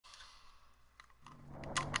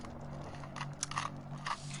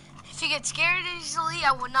get scared easily,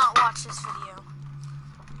 I would not watch this video.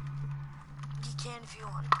 You can if you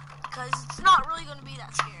want, because it's not really going to be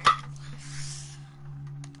that scary.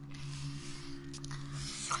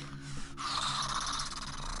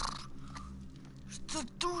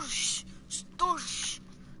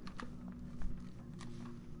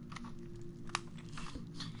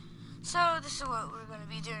 So this is what we're going to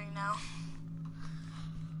be doing now.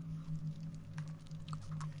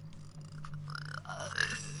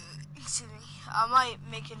 Excuse me. I might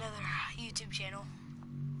make another YouTube channel.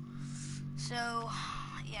 So,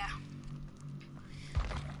 yeah.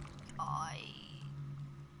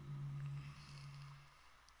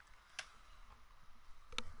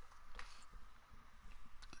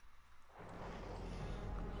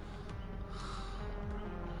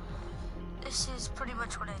 This is pretty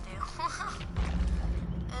much what I do.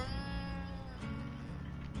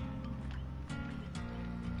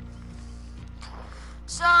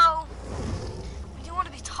 So, we do want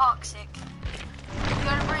to be toxic. We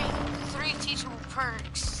gotta bring 3 teachable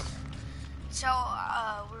perks. So,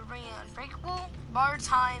 we're bringing Unbreakable, Borrowed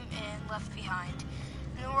Time, and Left Behind.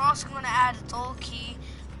 And then we're also going to add a Dull Key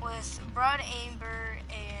with Broad Amber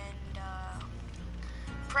and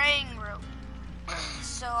Praying Rope.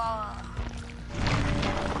 So,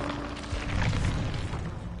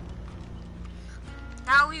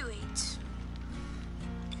 now we wait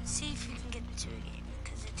and see if we can get into a game,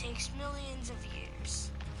 because it takes millions of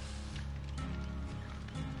years.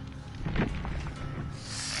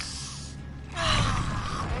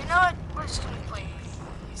 You know what? We're just gonna play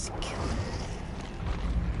Killer.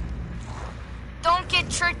 Don't get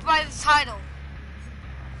tricked by the title.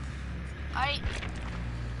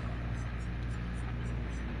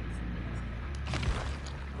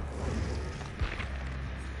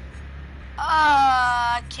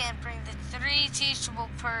 I can't bring the 3 teachable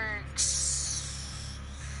perks.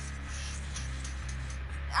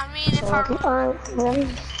 I mean, if I... Oh,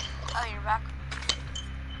 you're back.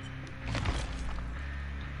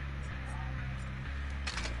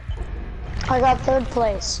 I got 3rd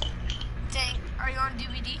place. Dang, are you on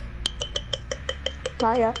DVD?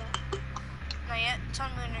 Not yet. Not yet? Tell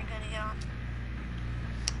me when you're gonna get on.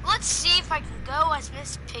 Let's see if I can go as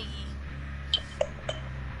Miss Piggy.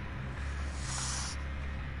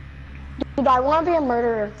 Dude, I want to be a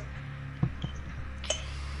murderer.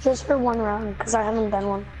 Just for 1 round, because I haven't been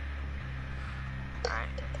one. Alright.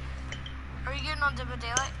 Are you getting on Dead by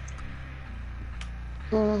Daylight?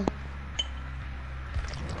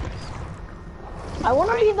 I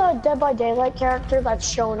want to be the Dead by Daylight character that's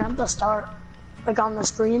shown at the start, like on the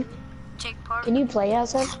screen. Take part. Can you play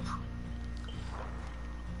as him?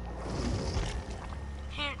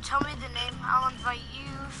 Here, tell me the name. I'll invite you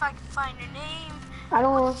if I can find your name. I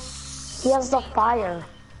don't know. He has the fire.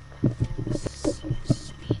 You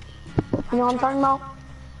know what I'm talking about?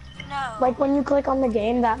 No. Like when you click on the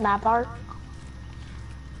game, that map art.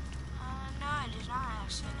 No, I did not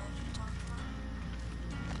actually know what you're talking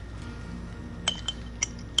about.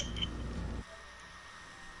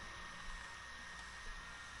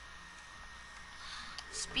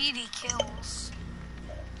 Speedy kills.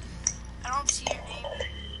 I don't see your name.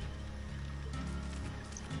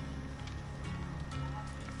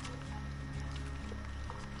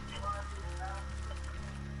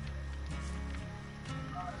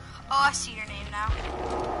 Oh, I see your name now.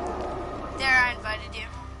 There, I invited you.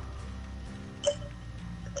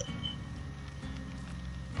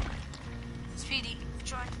 Speedy,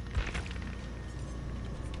 join.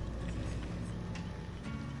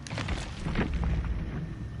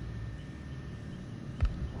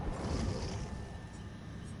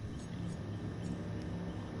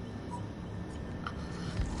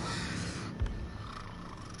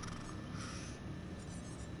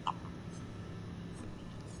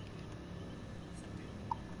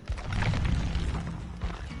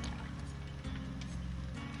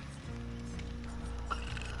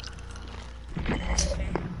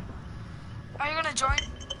 Are you gonna join?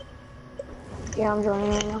 Yeah, I'm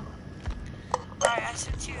joining right now. Alright, I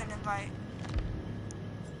sent you an invite.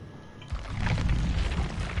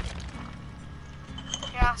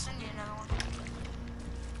 Yeah, I'll send you another one.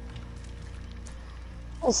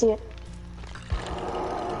 I see it.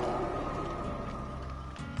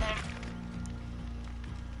 There.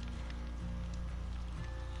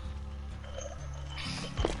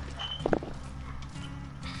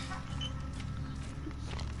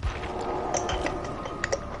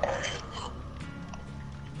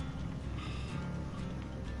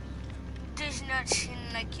 Does not seem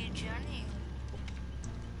like you joining.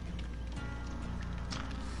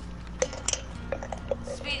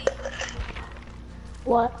 Speedy,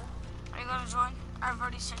 What? are you gonna join? I've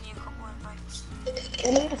already sent you a couple invites.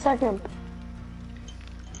 Give me a second.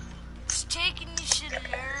 It's taking you should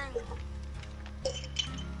learn.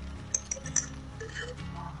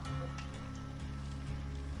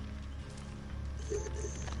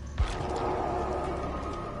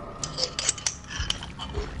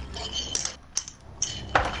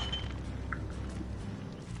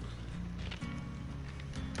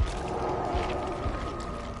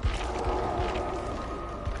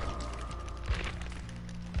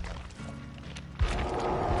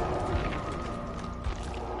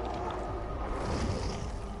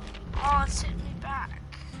 Oh, it's hitting me back.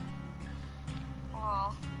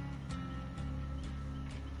 Well,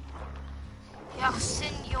 yeah, I'll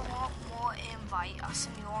send you one more invite. I'll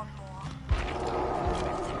send you one more.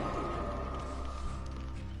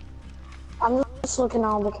 I'm just looking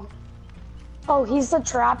on the. Oh, he's the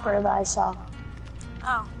trapper that I saw.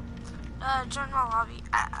 Oh, join my lobby.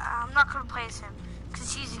 I'm not gonna play as him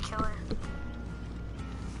because he's a killer.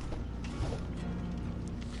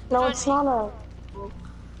 No, Join it's me. not a.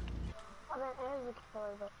 I mean, it is a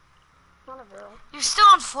killer, but it's not a villain. You're still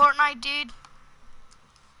on Fortnite, dude.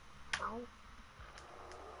 No.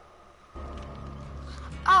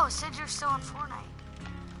 Oh, it said you're still on Fortnite.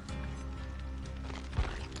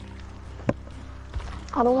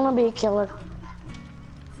 I don't want to be a killer.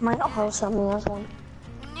 Might also me as one.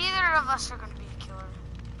 Neither of us are gonna be a killer.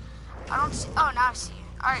 I don't see. Oh, now I see you.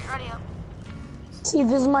 All right, ready up. See,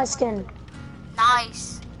 this is my skin.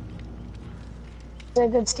 Nice. Is it a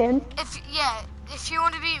good skin? If you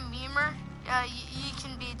want to be a memer, you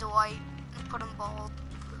can be Dwight and put him bald.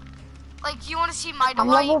 Like, you want to see my I'm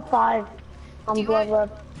Dwight? level 5 on Do you Blood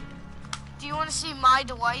want- Web. Do you want to see my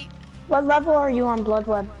Dwight? What level are you on Blood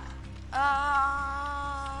Web?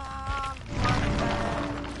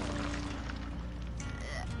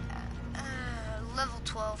 Level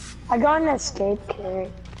 12. I got an escape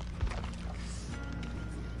carry.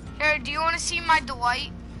 Here, do you want to see my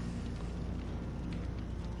Dwight?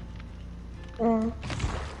 Mm.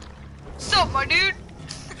 Sup, my dude?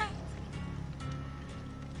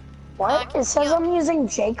 What? It says yeah. I'm using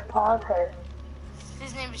Jake Parker.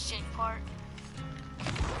 His name is Jake Park.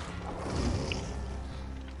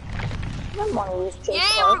 I don't want to use Jake Yay,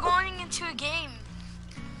 Parker. we're going into a game.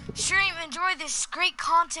 Stream, enjoy this great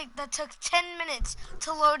content that took 10 minutes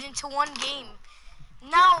to load into one game.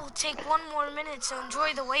 Now it'll take 1 more minute, so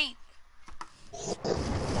enjoy the wait.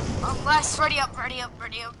 Unless, ready up.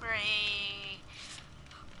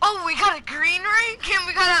 Oh, we got a green rank, and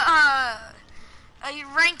we got a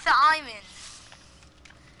rank that I'm in.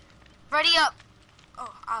 Ready up.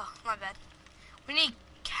 Oh, my bad. We need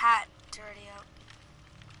Cat to ready up.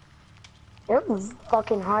 You're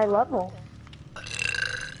fucking high level.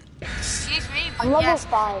 Excuse me, but I'm level yes.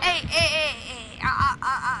 5. Hey.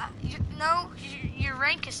 Your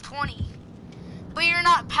rank is 20. But you're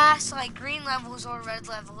not past like green levels or red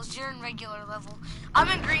levels. You're in regular level. I'm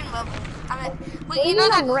in green level. Well, you know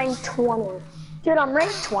I'm that? ranked 20. Dude, I'm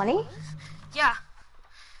ranked 20? Yeah.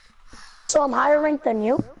 So I'm higher ranked than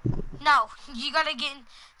you? No, you gotta get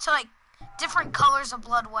into like different colors of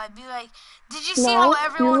Blood Web. Be like, did you see No, how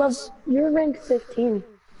everyone's? you're ranked 15.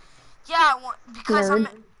 Yeah, because Nerd.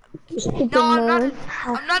 Stupid No, I'm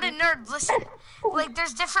nerd. not a nerd. Listen, like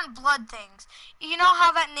there's different blood things. You know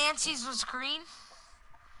how that Nancy's was green?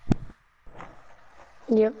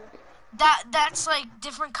 Yep. That's like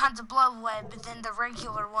different kinds of Blood Web than the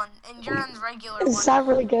regular one, and you're in the regular Is one. that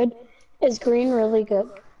really good? Is green really good?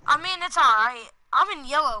 I mean, it's alright. I'm in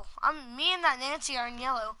yellow. Me and that Nancy are in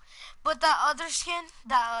yellow, but that other skin,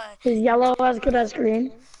 Is yellow as good as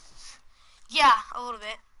green? yeah, a little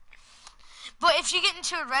bit. But if you get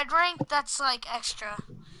into a red rank, that's like extra,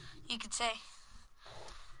 you could say.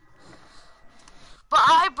 But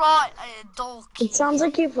I brought a dull key. It sounds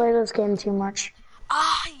like you play this game too much.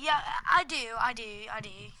 Yeah, I do.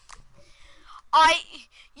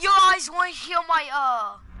 You guys want to hear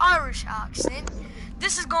my Irish accent?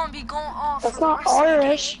 This is gonna be going on That's for the not rest of the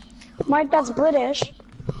Irish. game. Mike, that's British.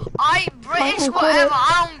 British, include whatever. it.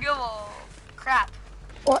 I don't give a crap.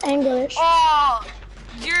 Or English. Oh,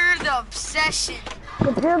 you're the obsession.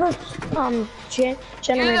 If you're the You're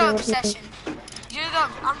generator the with me. obsession.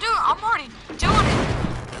 I'm already doing it.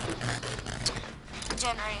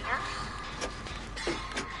 Generator.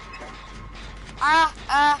 I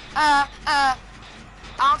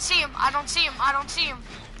don't see him.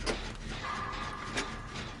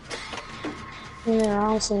 Yeah, I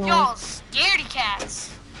don't see no. Y'all scaredy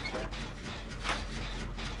cats.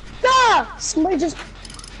 Ah! Somebody just.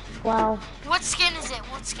 Wow. What skin is it?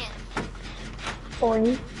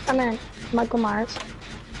 40. I mean, Michael Myers.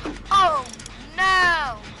 Oh,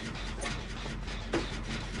 no.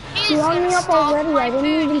 He's He hung gonna me up stop already. my I didn't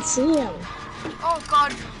booty. even see him. Oh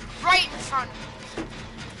God, right in front of me.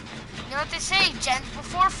 You know what they say, gens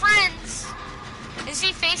before friends. Is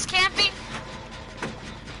he face camping?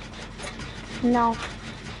 No.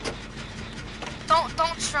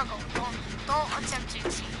 Don't struggle. Don't attempt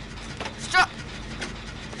to see.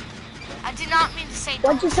 I did not mean to say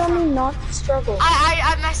don't Why'd you tell me not to struggle?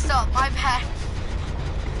 I messed up. My bad.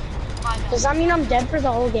 My bad. Does that mean I'm dead for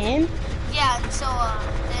the whole game? Yeah, until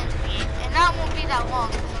then, and that won't be that long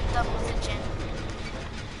because I'm done with the gym.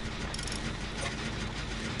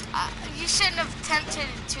 You shouldn't have attempted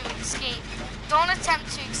to escape. Don't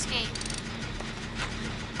attempt to escape.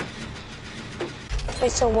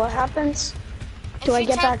 Wait, so what happens? If Do I you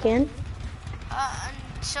get back in?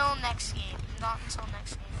 Until next game. Not until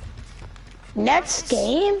next game. Next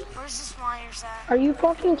game? Where's this Myers at? Are you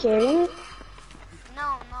fucking kidding?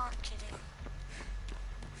 No, I'm not kidding.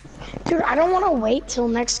 Dude, I don't want to wait till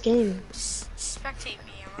next game. Just spectate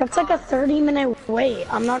me. That's like a 30-minute wait.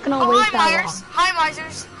 I'm not gonna Oh, wait hi, that Myers. long. Hi,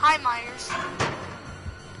 Myers. Hi, Myers.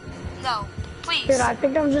 No, please. Dude, I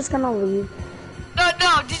think I'm just gonna leave. No,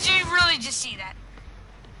 did you really just see that?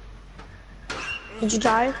 Did you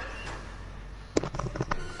die?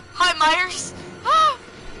 Hi, Myers.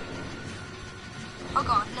 Oh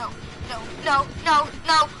God, no.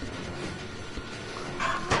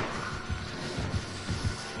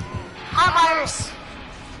 Hi, Myers.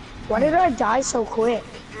 Why did I die so quick?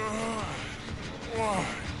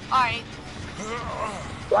 Alright,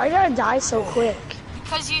 Why did I die so quick?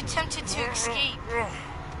 because you attempted to escape.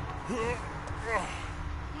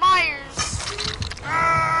 Myers.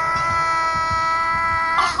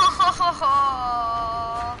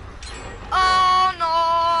 Oh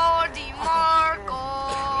no, DeMarco.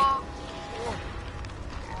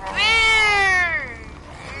 Come here.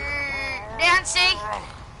 Nancy.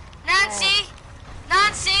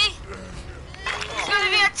 It's gonna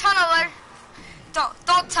be a tunneler.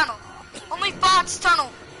 Don't tunnel. Only bots tunnel.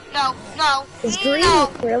 No. Is green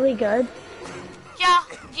No. really good? Yeah,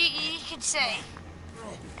 you could say.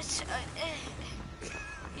 It's,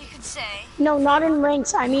 you could say. No, not in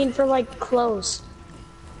ranks. I mean for like clothes.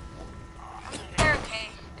 They're okay.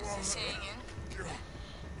 As I say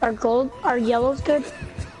again. Are yellows good?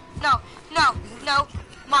 No.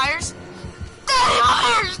 Myers.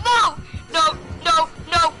 Myers, no.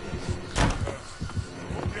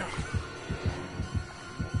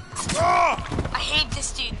 I hate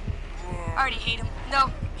this dude. I already hate him.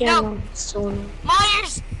 No. So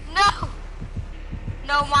Myers, no.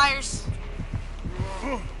 No, Myers.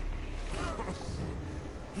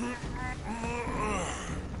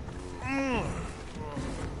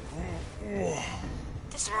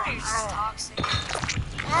 This Myers is toxic.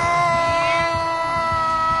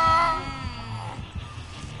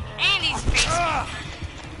 And he's basement.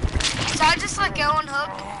 Should I just let go and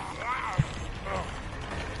hook?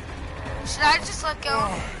 Should I just let go?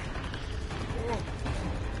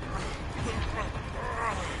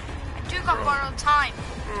 I do got borrowed time.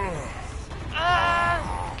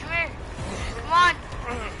 Come here. Come on.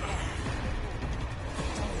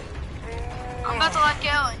 I'm about to let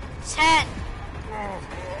go in 10,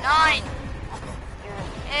 9,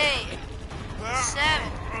 8,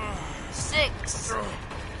 7, 6,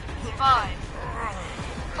 5,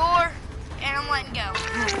 4, and I'm letting go.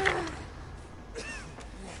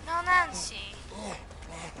 No, Nancy.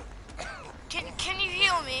 Can you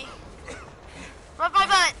heal me? Rub my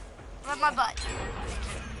butt.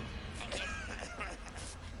 Thank you.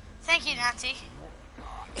 Thank you, Nancy.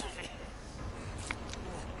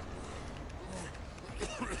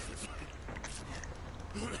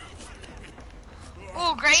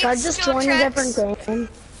 Oh, great. should I just Skill join checks. a different game?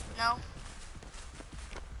 No.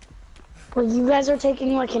 Well, you guys are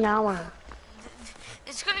taking like an hour.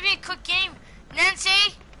 It's gonna be a quick game.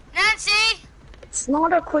 Nancy! It's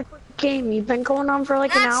not a quick game. You've been going on for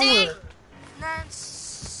like an hour.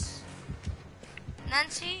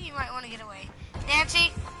 Nancy, you might want to get away.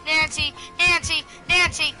 Nancy!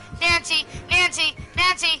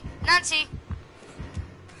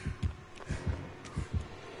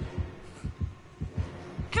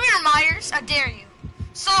 Come here, Myers. I dare you.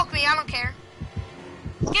 Sulk me, I don't care.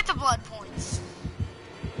 Get the blood points.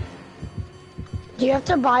 Do you have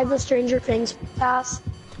to buy the Stranger Things pass?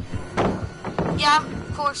 Yeah,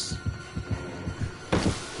 of course.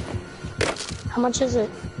 How much is it?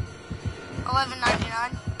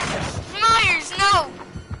 $11.99. Myers, no!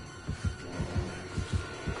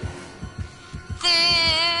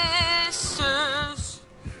 This is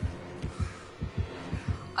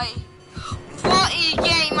what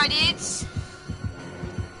e-game, my dudes?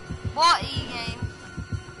 What e-game?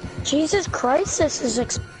 Jesus Christ, this is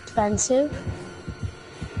expensive. expensive.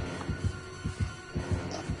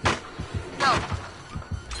 No.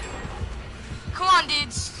 Come on,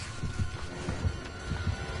 dudes.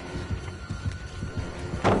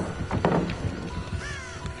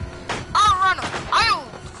 I'll run him. I'll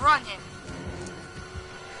run him.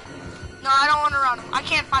 No, I don't want to run him. I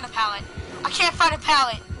can't find a pallet. I can't find a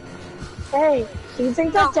pallet. Hey, do you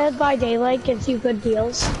think that Dead by Daylight gives you good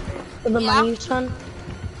deals for the money you spend?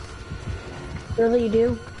 Really, you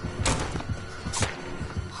do?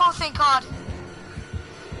 Oh, thank God.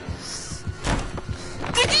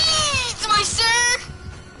 The deeds, my sir!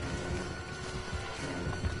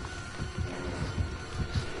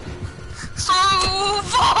 Slow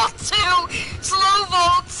vault 2! Slow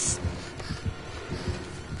vaults!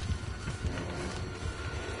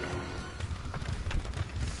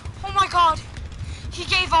 Oh my God! He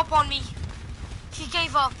gave up on me. He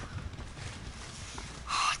gave up.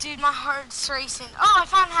 Oh, dude, my heart's racing. Oh, I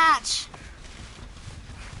found Hatch.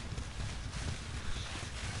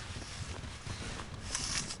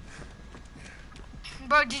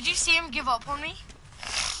 Bro, did you see him give up on me?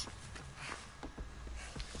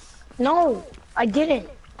 No, I didn't.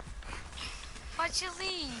 Why'd you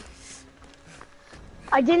leave?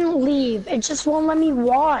 I didn't leave. It just won't let me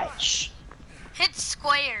watch. Hit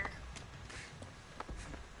square.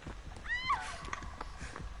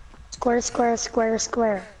 Square, square, square,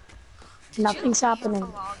 square. Did Nothing's you leave happening. the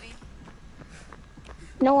lobby?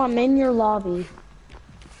 No, I'm in your lobby.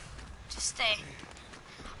 Just stay.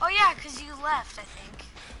 Oh yeah, because you left, I think.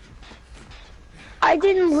 I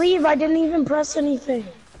didn't leave. I didn't even press anything.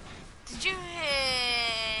 Did you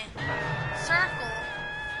hit circle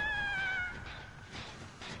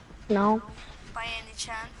No, by any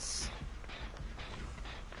chance?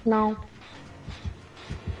 no.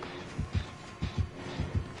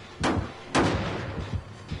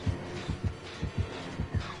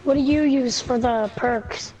 What do you use for the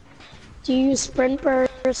perks? Do you use sprint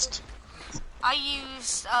burst? I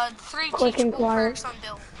use 3 Quick and teachable quiet. perks on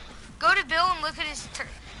Bill. Go to Bill and look at his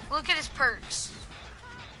perks.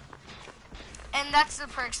 And that's the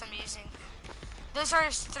perks I'm using. Those are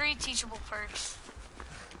his 3 teachable perks.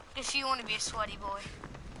 If you want to be a sweaty boy.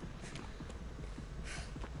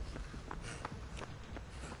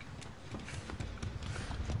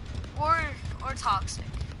 Or toxic.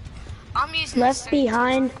 I'm using Left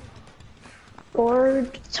Behind,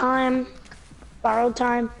 Board Time, Borrowed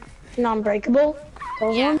Time, and Unbreakable.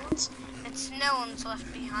 Those Yeah. ones? It's no one's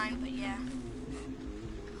left behind, but yeah.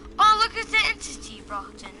 Oh, look at the entity,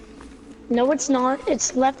 Brockton. No, it's not.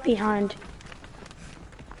 It's Left Behind.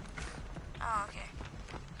 Oh, okay.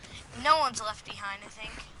 No one's left behind, I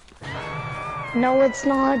think. No, it's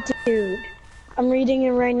not, dude. I'm reading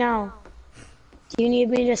it right now. Do you need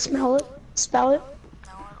me to spell it? No,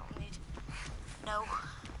 I don't need. No.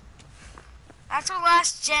 That's what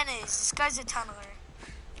Last Gen is. This guy's a tunneler.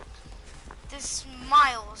 This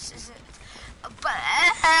Miles is a...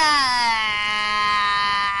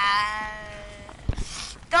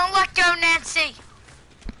 Don't let go, Nancy.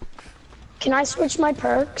 Can I switch my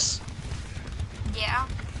perks? Yeah.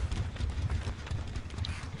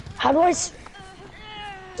 How do I...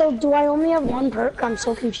 So, do I only have one perk? I'm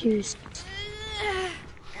so confused.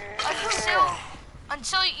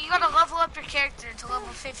 Until you gotta level up your character to level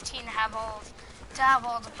 15 to have all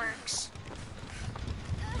the perks.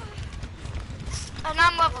 And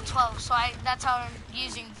I'm level 12, so that's how I'm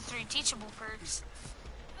using the 3 teachable perks.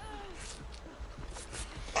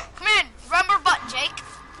 Come in, rubber button, Jake.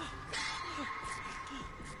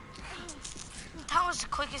 That was the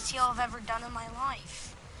quickest heal I've ever done in my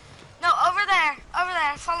life. No, over there,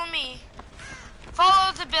 follow me.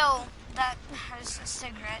 Follow the bill that has a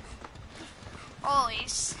cigarette.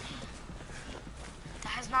 Always. That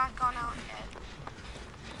has not gone out yet.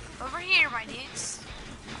 Over here, my dudes.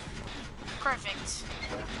 Perfect.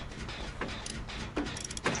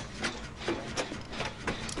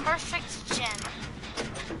 Perfect gen.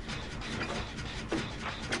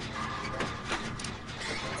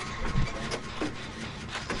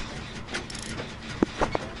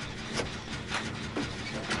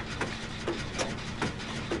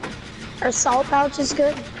 Our salt pouch is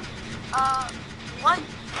good. What?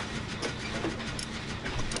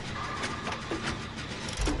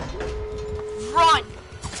 Run!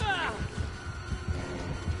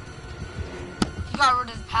 He got rid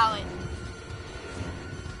of the pallet.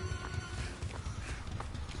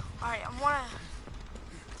 Alright, I wanna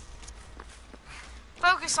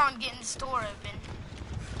focus on getting the store open.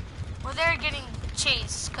 Well, they're getting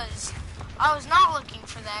chased, because I was not looking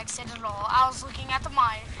for the exit at all. I was looking at the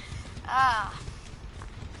Michael.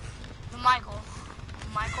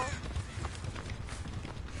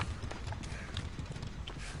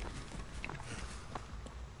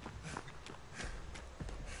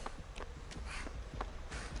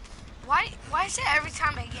 say every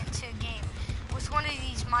time I get into a game with one of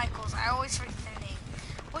these Michaels, I always forget their name.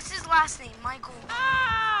 What's his last name? Michael.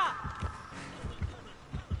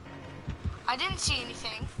 I didn't see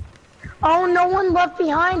anything. Oh, no one left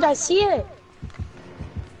behind. I see it.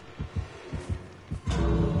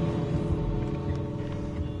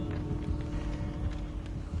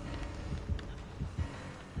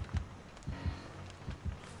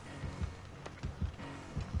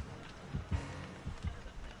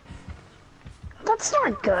 That's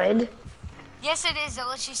not good. Yes, it is. It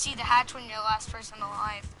lets you see the hatch when you're the last person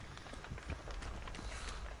alive.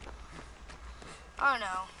 Oh,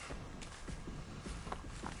 no.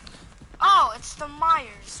 Oh, it's the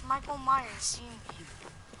Myers. Michael Myers seeing me.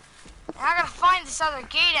 And I gotta find this other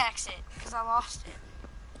gate exit, because I lost it.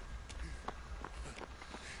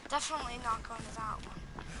 Definitely not going to that one.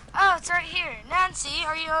 Oh, it's right here. Nancy,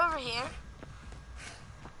 are you over here?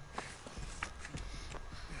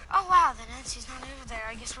 Oh, wow, the Nancy's not over there.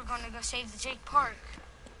 I guess we're going to go save the Jake Park.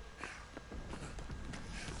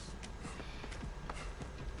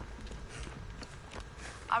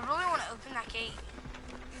 I really want to open that gate.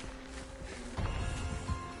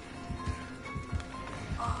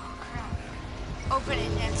 Oh, crap. Open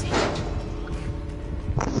it, Nancy.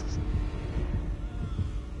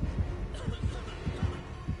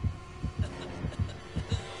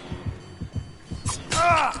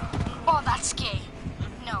 Oh, that's gay.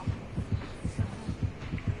 No.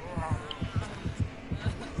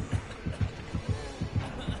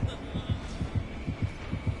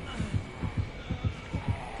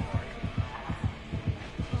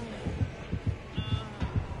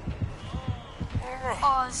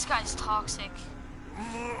 Oh, this guy's toxic.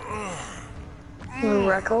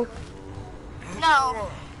 Recco? No.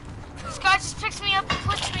 This guy just picks me up and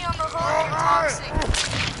puts me on the hook and toxic.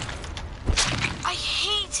 I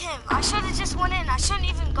hate him. I should have just went in. I shouldn't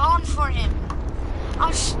even gone for him.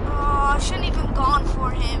 I shouldn't even gone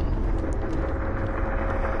for him.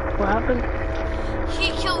 What happened?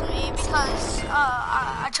 He killed me because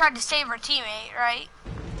I tried to save our teammate, right?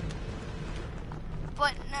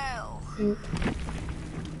 But no.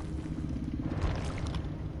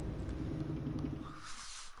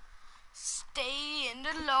 Stay in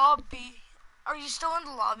the lobby. Are you still in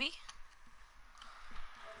the lobby?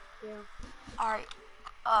 Yeah. Alright.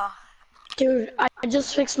 Dude, I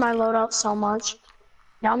just fixed my loadout so much.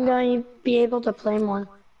 Now I'm going to be able to play more.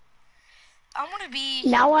 I want to be...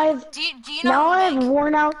 Now I've... Do you know Now how to I've make...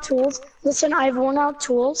 worn out tools. Listen, I've worn out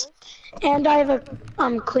tools, and I have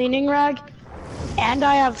a cleaning rag, and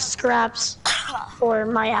I have scraps for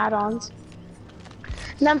my add-ons.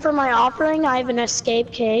 And then for my offering, I have an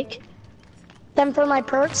escape cake. Then for my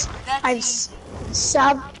perks, That's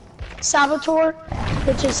I have Saboteur,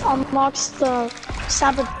 which is unlocks the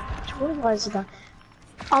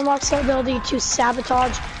unlocks the ability to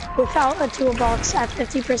sabotage without a toolbox at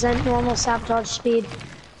 50% normal sabotage speed.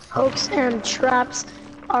 Hooks and traps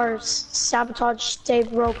are sabotage stay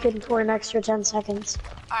broken for an extra 10 seconds.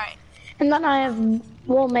 Alright. And then I have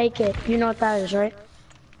We'll Make It. You know what that is, right?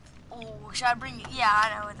 Oh, should I bring... Yeah,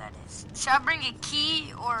 I know what that is. Should I bring a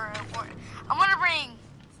key or I want to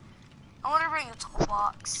bring a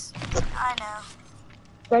toolbox. I know.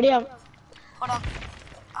 Ready up. Hold on.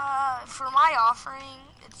 For my offering,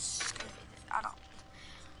 it's gonna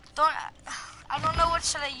be... I don't know what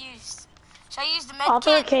should I use. Should I use the med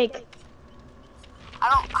Offer a kit? cake. I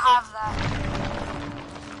don't have that.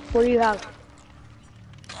 What do you have?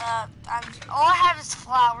 All I have is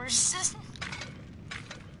flowers.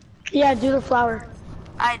 Yeah, do the flower.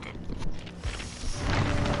 I did.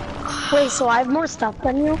 Wait, so I have more stuff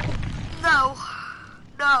than you? No.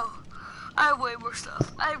 I have way more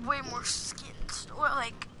stuff. I have way more skins. Or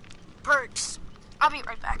like, perks. I'll be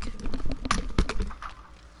right back.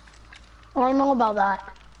 I don't know about that.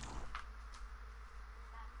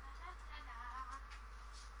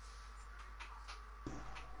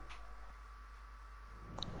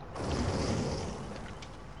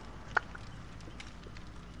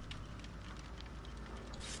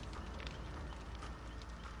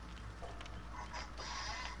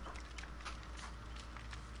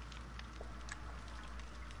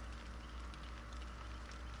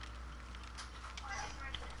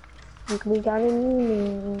 We got a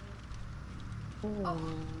new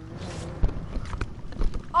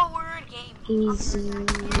Oh, we're in a game. easy.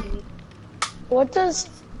 What does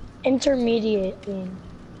intermediate mean?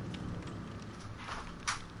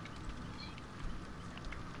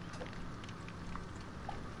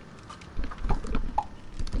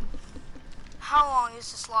 How long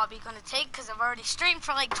is this lobby gonna take? Because I've already streamed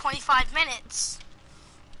for like 25 minutes.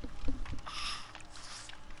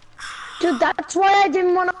 Dude, that's why I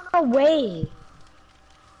didn't want to wait.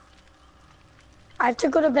 I have to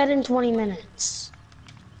go to bed in 20 minutes.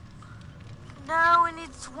 No, it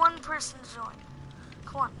needs one person to join.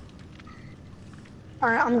 Come on.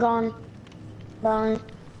 Alright, I'm gone. Bye.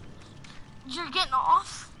 You're getting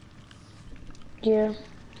off? Yeah.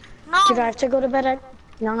 No. Dude, I have to go to bed at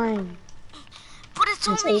 9. But it's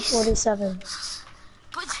It's only... 8:47.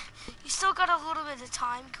 But you still got a little bit of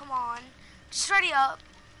time. Come on. Just ready up.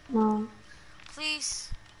 No,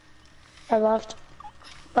 Please. I left.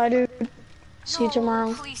 Bye, dude. See you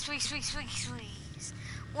tomorrow. Please, please, please, please, please.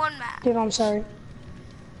 One match. Dude, I'm sorry.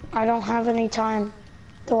 I don't have any time.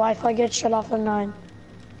 The Wi-Fi gets shut off at 9.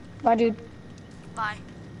 Bye, dude. Bye.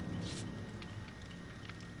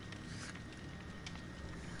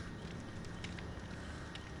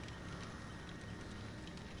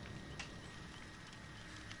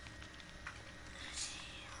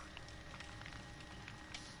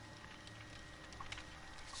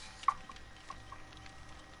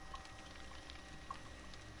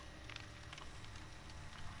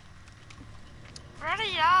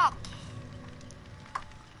 Ready up.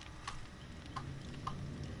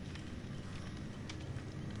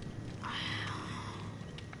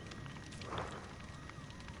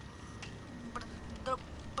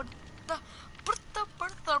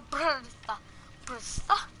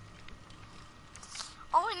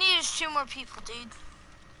 All we need is 2 more people, dude.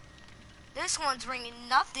 This one's ringing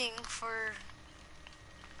nothing for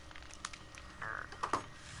her.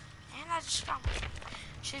 And I just got...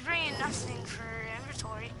 She's bringing nothing for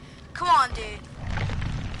inventory. Come on, dude.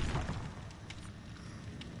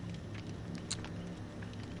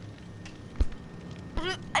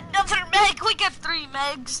 Another meg. We get 3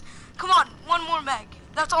 megs. Come on, 1 more meg.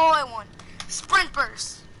 That's all I want. Sprint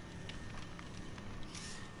burst.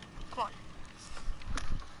 Come on.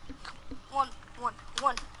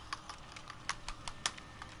 One.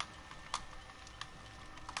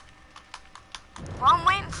 Well, I'm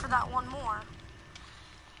waiting for that 1 more.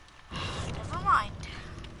 Never mind.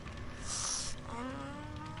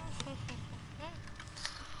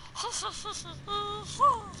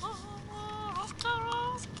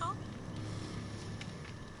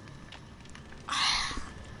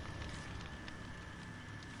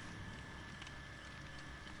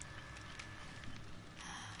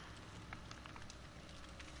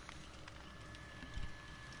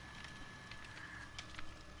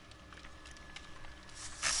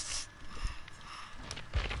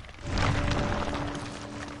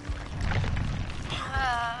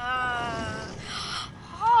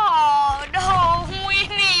 Oh no, we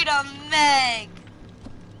need a meg.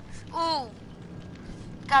 Ooh,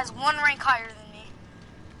 guys, 1 rank higher than me.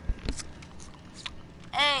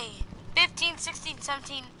 Hey, 15, 16,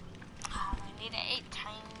 17. Oh, I need an 8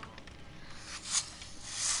 time.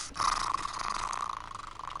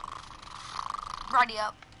 Ready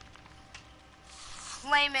up.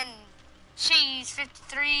 Flamin' cheese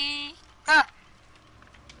 53. Huh.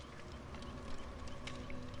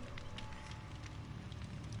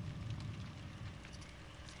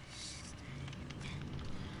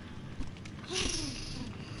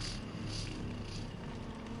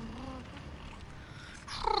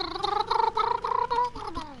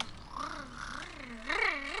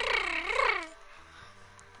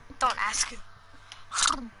 Don't ask him.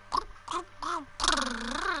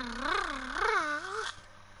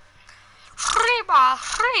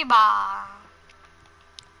 Reba.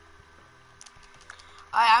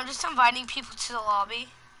 Alright, I'm just inviting people to the lobby.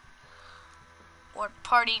 Or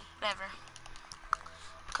party, whatever.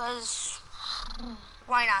 Because,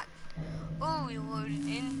 why not? Oh, we loaded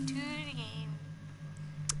into the game.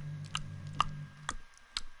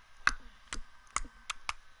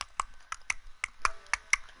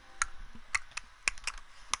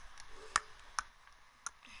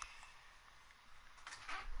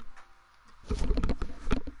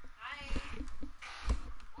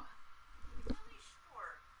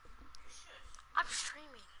 I'm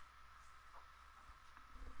streaming.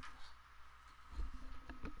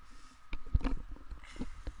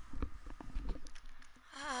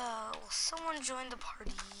 Will someone join the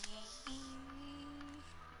party?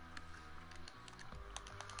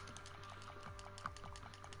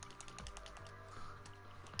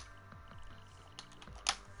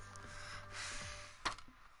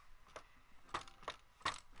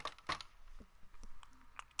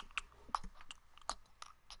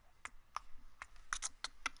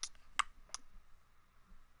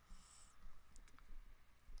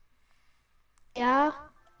 Yeah.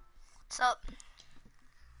 What's up?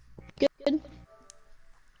 Good.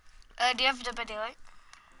 Do you have Dead by Daylight?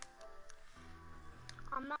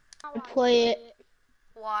 I'm not gonna play it.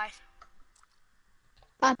 Why?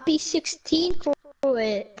 I'll be 16 for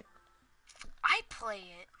it. I play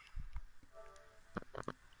it.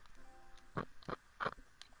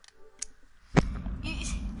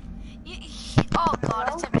 Oh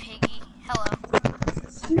god, it's a piggy. Hello.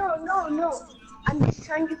 No. I'm just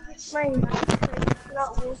trying to fix my mic. It's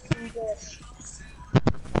not working good.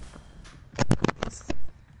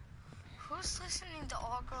 Who's listening to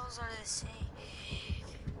All Girls Are the Same?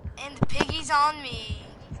 And the piggy's on me.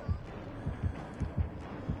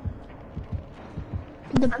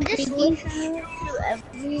 I'm just listening to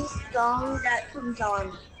every song that comes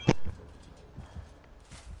on.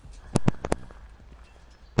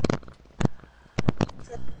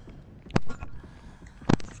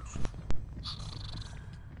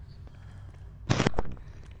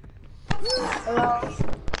 Hello?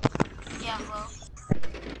 Yeah, hello.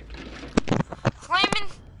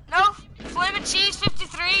 Flamin' Cheese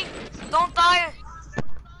 53. Don't die.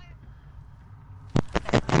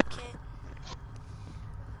 Okay.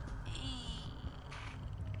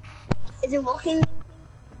 Is it working?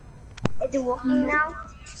 Is it working now?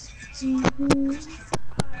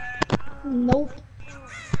 Nope.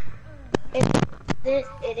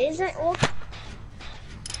 It isn't working?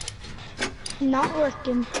 Not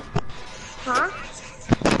working. Huh?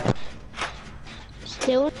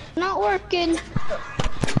 Still not working.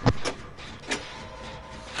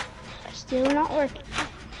 Still not working.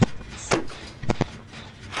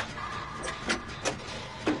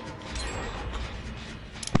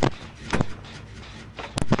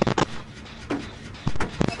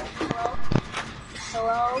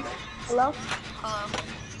 Hello? Hello.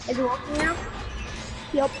 Is it working now?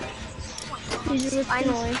 Yup.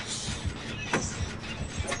 Finally.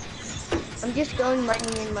 I'm just going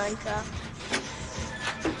mining in Minecraft.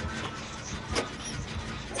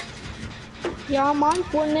 Yeah, I'm on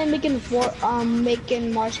Fortnite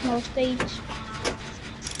making marshmallow stage.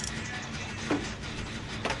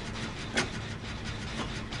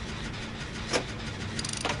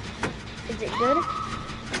 Is it good?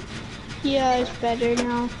 Yeah, it's better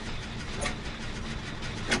now.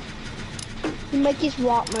 You make it a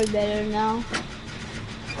lot more better now.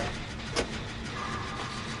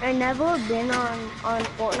 I never been on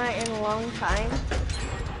Fortnite in a long time,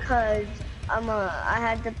 cause I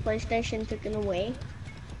had the PlayStation taken away.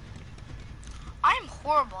 I'm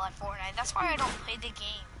horrible at Fortnite. That's why I don't play the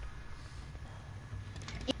game.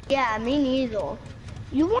 Yeah, me neither.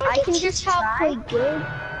 You want I to can teach just how to try. play good?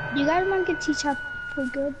 You guys want to teach how to play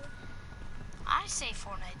good? I say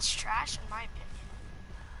Fortnite's trash in my opinion.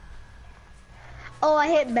 Oh, I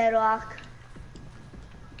hit bedrock.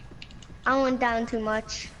 I went down too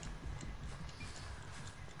much.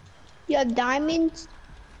 You have diamonds?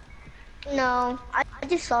 No, I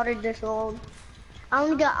just soldered this old. I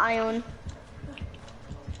only got iron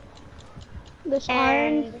This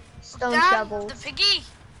iron? and stone Damn, shovels. the piggy.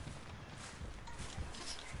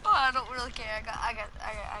 Oh, I don't really care. I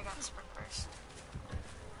got sprint burst.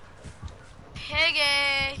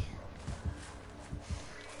 Piggy.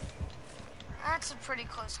 That's a pretty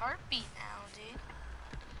close heartbeat now, dude.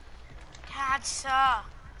 Cat,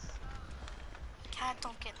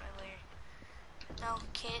 don't get in my way. No,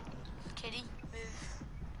 kitty, move.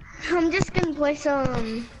 I'm just gonna play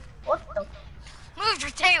some. What the? Move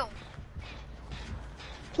your tail.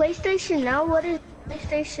 PlayStation Now? What is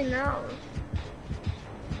PlayStation Now?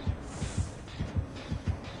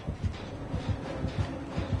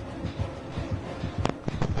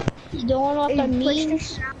 You don't know what that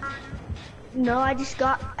means? No, I just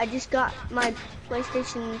got my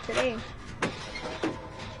PlayStation today.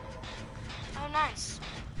 Oh, nice.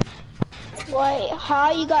 Wait,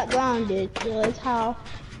 how you got grounded? Like how?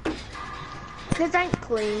 Cause I'm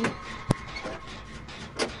clean.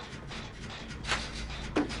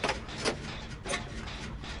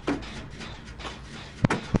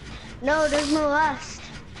 No, there's no last.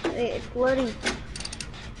 Wait, it's loading.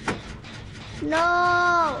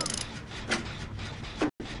 No!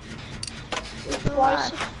 There's no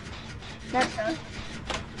last. That's us.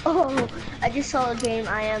 Oh, I just saw a game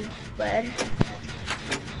I am bad.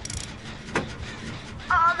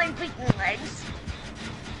 Oh, they beat my legs.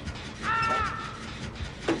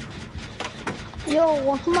 Yo,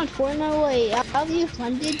 welcome on Fortnite. Wait, how have you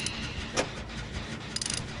funded?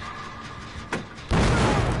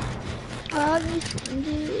 How have you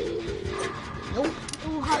funded? Nope.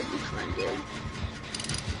 Oh, how have you funded?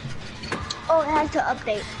 Oh, it has to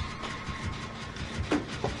update.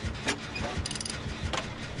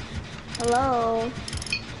 Hello?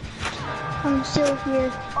 I'm still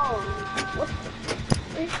here. Oh, what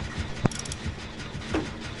the?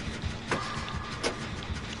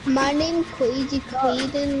 My name Crazy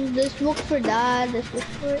Clayton. Let's look for that. Let's look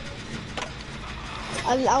for it.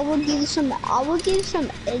 I will give some. I will give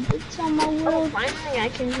some edits on my Oh, world. finally I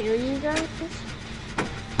can hear you guys.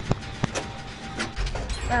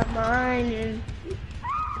 I'm mining.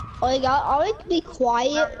 Oh, I like to be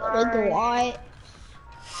quiet, like a lot.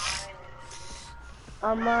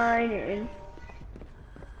 I'm mining.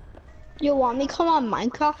 You want me to come on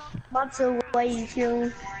Minecraft? What's the way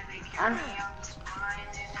you?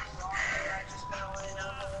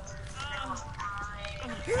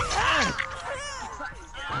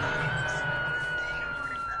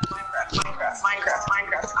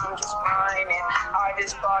 Minecraft, I'm just mining. I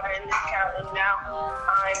just bought an account and now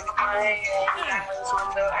I'm playing. Diamonds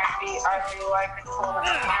with the happy, I feel like it's full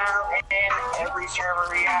now. And every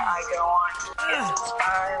server, yeah, I go on. It's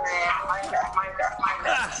inspiring. Minecraft,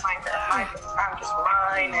 I'm just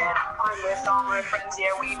mining. I'm with all my friends,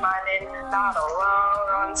 yeah, we mining. Not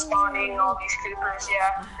alone, on spawning all these creepers,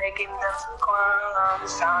 yeah, making them some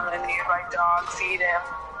clones. Found a nearby dog, feed him.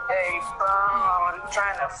 Hey, bro, I'm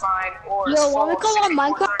trying to find ores. Yo, want me to come on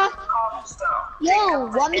Minecraft? Yo,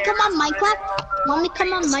 want me to come on Minecraft? Want me to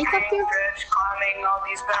come on Minecraft here? Climbing all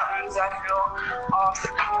these mountains, I feel off the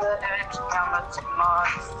edge. Diamonds and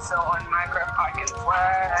mods, so in Minecraft I can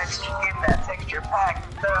flex. Get that texture pack,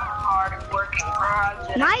 the hard working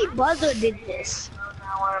project. My brother did this.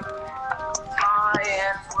 My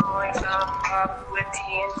influence up with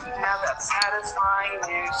TNT, now that's satisfying.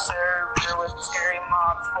 New server with scary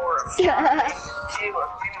mobs for a few days. She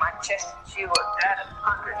looked in my chest, she looked at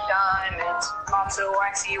 100 diamonds. Also,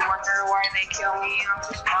 I see, wonder why they kill me. I'm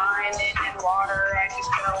just mining in water, I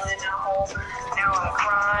just fell in a hole. Now I'm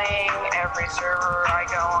crying. Every server I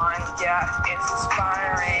go on, yeah, it's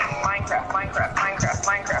inspiring. Minecraft,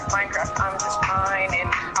 I'm just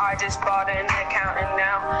mining. I just bought an account and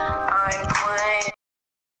now I'm playing.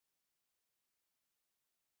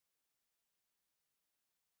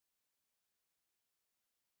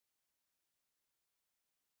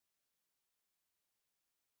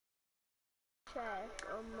 Check.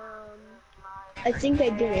 I think I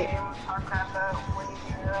did it.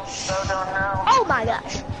 So don't know. Oh my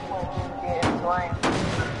gosh.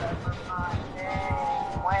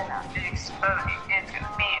 When I'm exploding, it's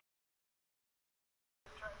gonna be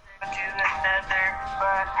to the nether,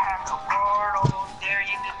 but have a portal. There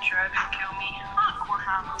you can try to kill me. Or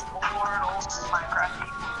have a portal. Minecraft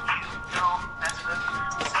people, you know that's the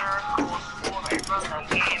circle. Or I run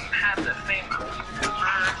the game, have the fame of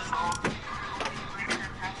universal.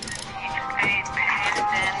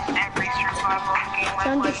 Every survival game I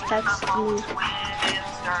Someone play, just texted I'm me. winning.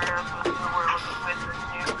 Start up the world with a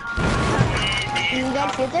new. You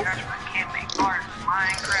guys hear this? Can't make art.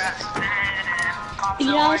 Minecraft. You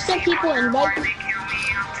know, some people invite. They kill me,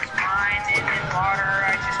 I'm just blinded in water,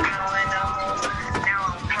 I just fell in a hole. Now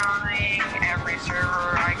I'm crying, every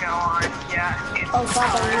server I go on, yeah, it's Oh fuck,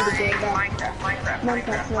 I need to get that.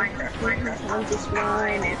 Minecraft, I'm just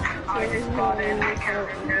mining. I just bought an account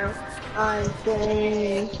and now I'm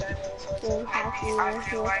playing. So I happy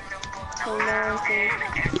feel like I'm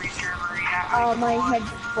every server, yeah, Oh, my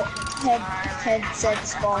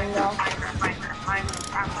headset's falling off.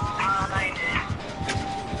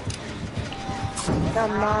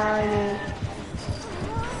 I'm mining.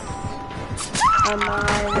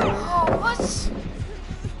 Oh, what?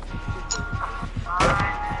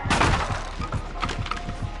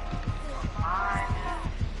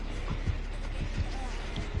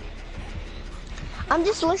 I'm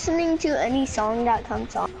just listening to any song that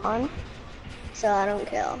comes on, so I don't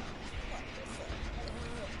care.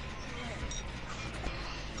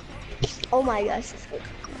 Oh my gosh,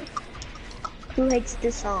 who hates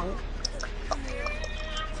this song?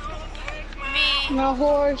 Me. My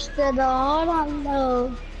horse that all I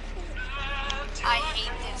love. I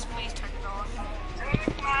hate this. Please turn it off.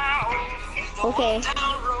 Okay.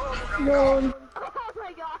 Road.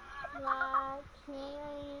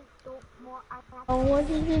 Oh, what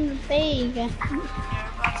is in the bag? You're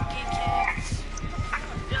about to get kicked.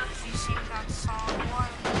 If you sing that song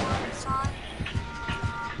one time.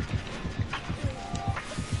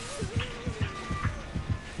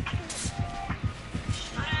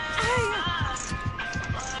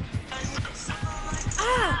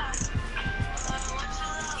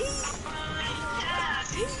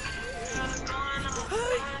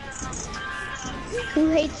 Who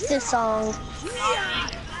hates this song?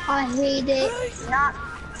 I hate it. Not.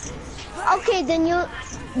 Okay, then you're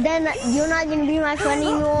not gonna be my friend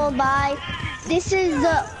anymore. Bye. This is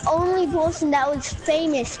the only person that was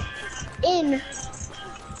famous in.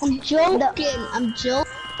 I'm joking. I'm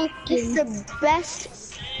joking. This is the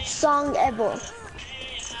best song ever.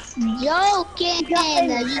 Joking.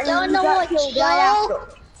 You don't know what killed right joke.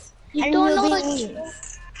 after. You and don't you're know being what? mean.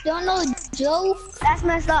 Don't know Joe? That's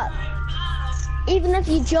messed up. Even if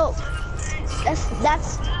you joke,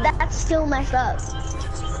 that's still messed up.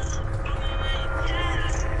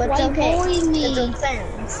 But Why it's okay. bully me? It's with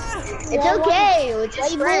friends. It's Why- okay. It's Why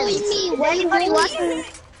just you friends. bully me? Is Why you anybody bully? watching?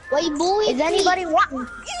 Why you bully Is me? anybody watching?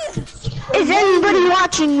 Is anybody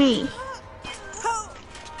watching me?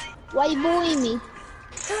 Why you bully me?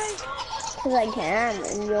 Because I can,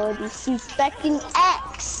 and you're disrespecting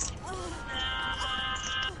X.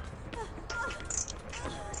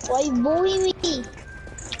 Why you bully me?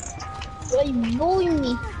 Why you bully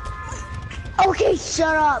me? Okay,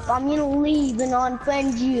 shut up. I'm gonna leave and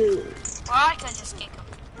unfriend you. Well, I could just kick him.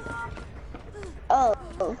 Oh,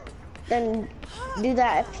 then do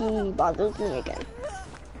that if he bothers me again.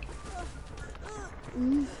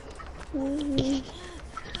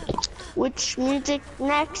 Which music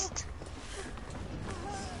next?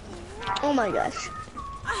 Oh my gosh.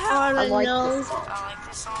 I don't like know. this. I like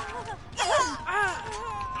this song.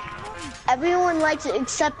 Everyone likes it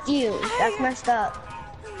except you. That's messed up.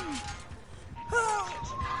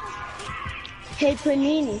 Hey,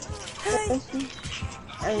 Panini.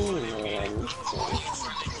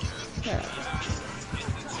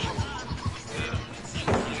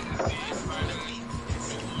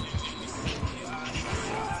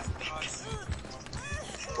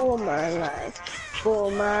 For my life,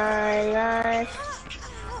 for my life.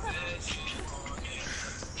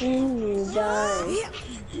 You die,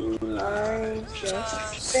 I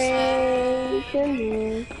just say to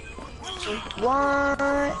me, just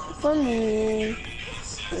want for me,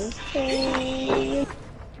 just say,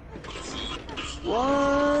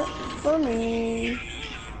 want for me,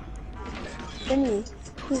 for me.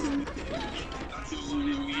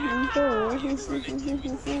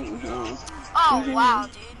 Oh, wow,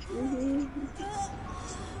 dude.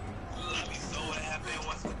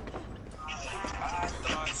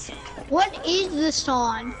 What is this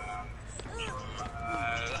song?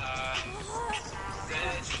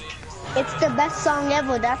 It's the best song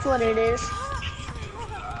ever, that's what it is.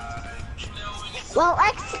 Well,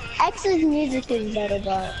 X's music is better,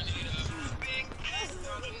 but...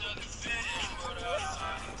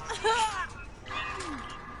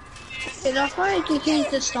 It's not hard to change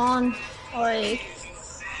the song. Like,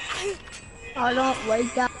 I don't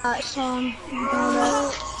like that song. You know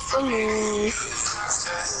that?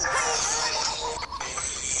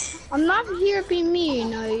 I'm not here to be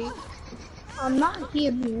mean. I'm not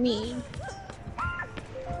here to be mean.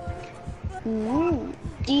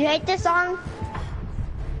 Do you hate this song?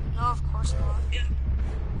 No, of course not.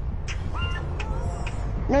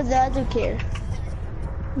 No, the other kid.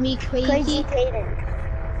 Me Crazy crazy?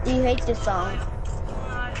 Kaden. Do you hate this song?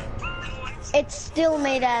 It's still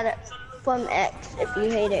made from X if you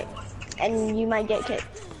hate it. And you might get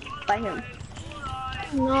kicked by him.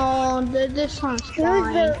 No, this song's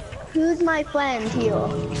fine. Who's my friend here?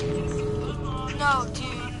 No,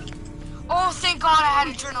 dude. Oh, thank God I had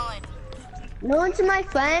adrenaline. No one's my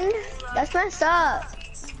friend? That's messed up.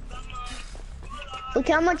 Look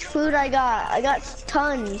how much food I got. I got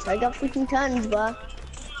tons. I got freaking tons, bro.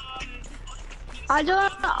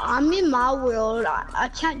 I'm in my world. I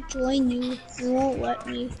can't join you. You won't let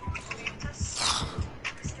me.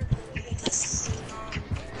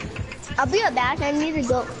 I'll be right back. I need to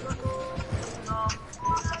go.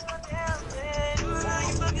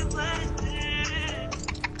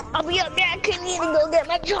 I'll be right back. I need to go get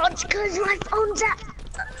my charge because my phone's at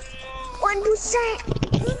 1%.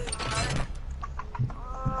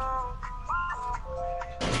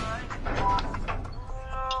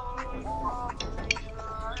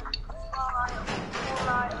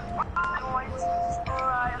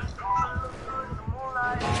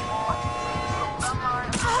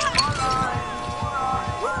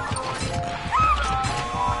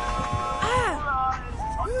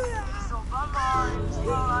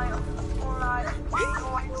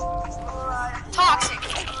 Toxic.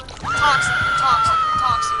 Toxic. Toxic.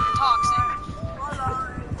 Toxic. Toxic.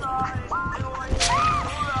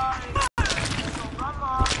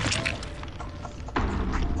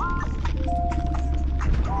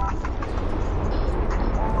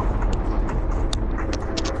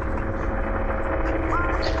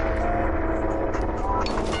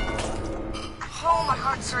 Oh, my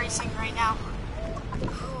heart's racing right now.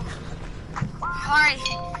 Alright,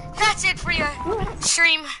 that's it for your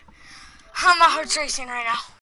stream. My heart's racing right now.